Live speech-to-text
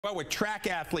Well, with track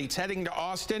athletes heading to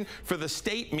Austin for the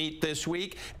state meet this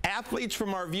week, athletes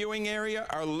from our viewing area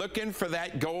are looking for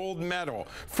that gold medal.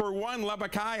 For one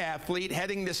Lubbock High athlete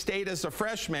heading to state as a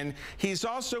freshman, he's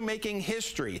also making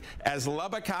history as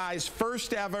Lubbock High's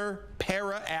first ever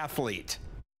para-athlete.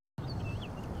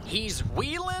 He's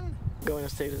wheeling. Going to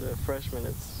state as a freshman,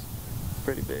 it's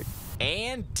pretty big.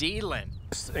 And dealing.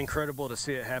 It's incredible to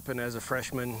see it happen as a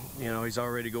freshman. You know, he's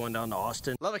already going down to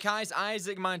Austin. Lubbock High's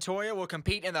Isaac Montoya will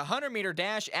compete in the 100-meter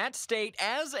dash at state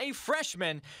as a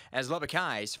freshman as Lubbock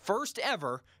High's first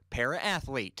ever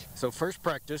para-athlete. So first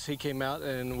practice, he came out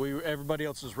and everybody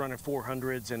else was running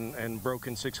 400s and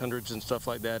broken 600s and stuff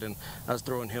like that. And I was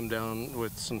throwing him down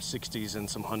with some 60s and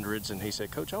some 100s. And he said,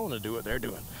 "Coach, I want to do what they're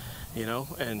doing." You know,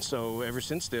 and so ever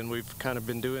since then, we've kind of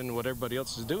been doing what everybody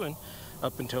else is doing.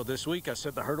 Up until this week, I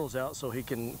set the hurdles out so he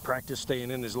can practice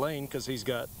staying in his lane because he's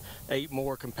got 8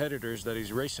 more competitors that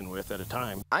he's racing with at a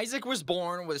time. Isaac was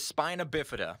born with spina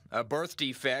bifida, a birth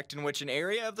defect in which an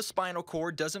area of the spinal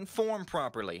cord doesn't form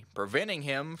properly, preventing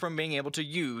him from being able to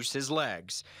use his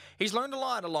legs. He's learned a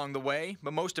lot along the way,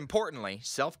 but most importantly,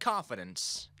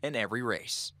 self-confidence in every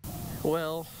race.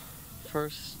 Well,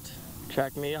 first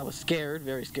track meet, I was scared,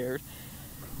 very scared,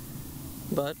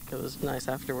 but it was nice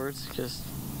afterwards, just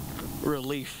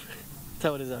relief. That's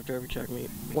how it is after every track meet.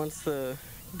 Once the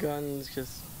gun's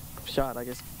just shot, I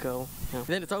guess go. Yeah.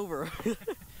 Then it's over.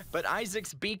 But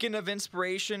Isaac's beacon of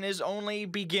inspiration is only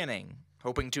beginning,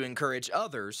 hoping to encourage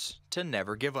others to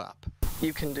never give up.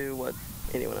 You can do what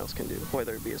anyone else can do,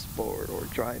 whether it be a sport or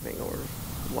driving or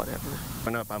whatever.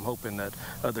 I'm hoping that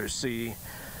others see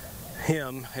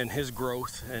him and his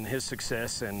growth and his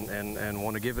success and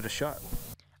want to give it a shot.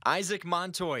 Isaac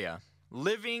Montoya,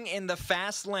 living in the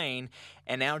fast lane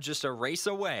and now just a race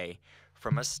away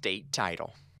from a state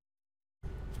title.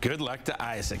 Good luck to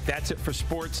Isaac. That's it for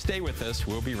sports. Stay with us.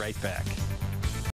 We'll be right back.